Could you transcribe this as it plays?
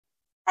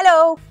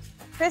Hello,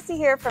 Krissy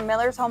here from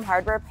Miller's Home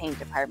Hardware Paint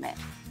Department.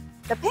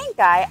 The paint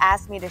guy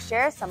asked me to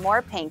share some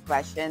more paint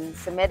questions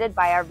submitted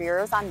by our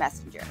viewers on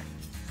Messenger.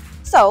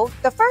 So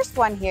the first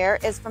one here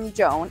is from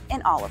Joan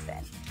in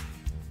Oliphant.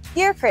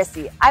 Dear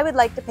Krissy, I would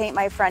like to paint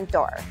my front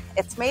door.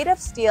 It's made of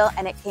steel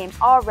and it came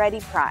already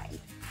primed.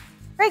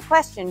 Great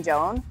question,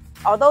 Joan.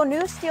 Although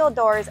new steel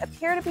doors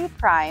appear to be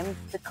primed,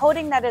 the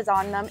coating that is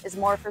on them is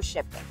more for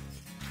shipping.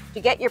 To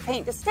get your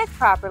paint to stick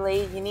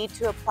properly, you need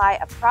to apply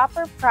a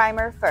proper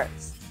primer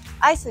first.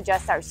 I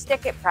suggest our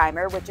Stick It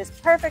primer, which is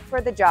perfect for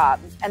the job,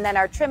 and then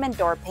our trim and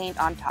door paint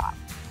on top.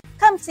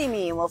 Come see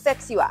me and we'll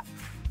fix you up.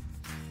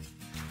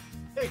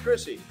 Hey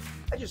Krissy,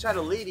 I just had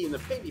a lady in the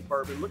paint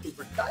department looking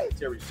for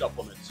dietary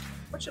supplements.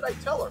 What should I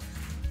tell her?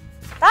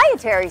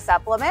 Dietary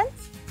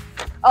supplements?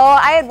 Oh,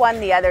 I had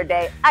one the other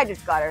day. I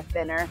just got her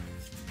thinner.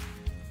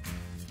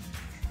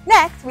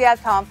 Next, we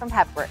have Tom from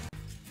Hepworth.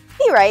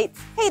 He writes,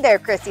 Hey there,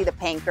 Krissy the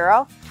Paint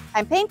Girl.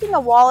 I'm painting a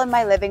wall in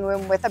my living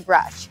room with a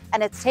brush,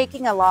 and it's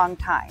taking a long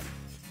time.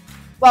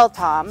 Well,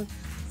 Tom,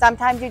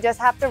 sometimes you just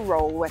have to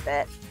roll with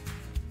it.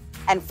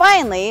 And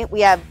finally,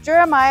 we have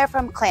Jeremiah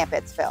from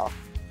Clampettsville.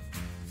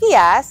 He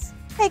asks,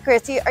 Hey,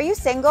 Krissy, are you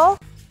single?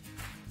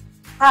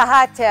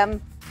 Haha, Tim,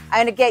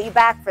 I'm going to get you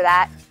back for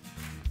that.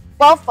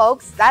 Well,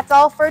 folks, that's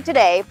all for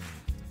today.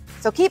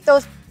 So keep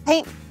those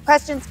paint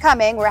questions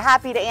coming. We're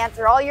happy to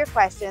answer all your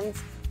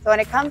questions. So when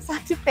it comes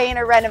time to paint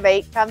or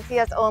renovate, come see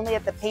us only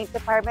at the paint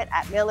department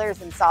at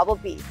Miller's in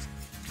Sauble Beach.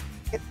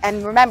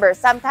 And remember,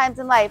 sometimes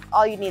in life,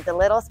 all you need is a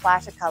little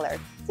splash of color.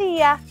 See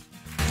ya!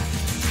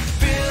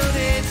 Build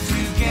it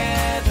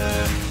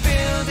together,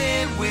 build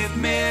it with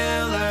Miller.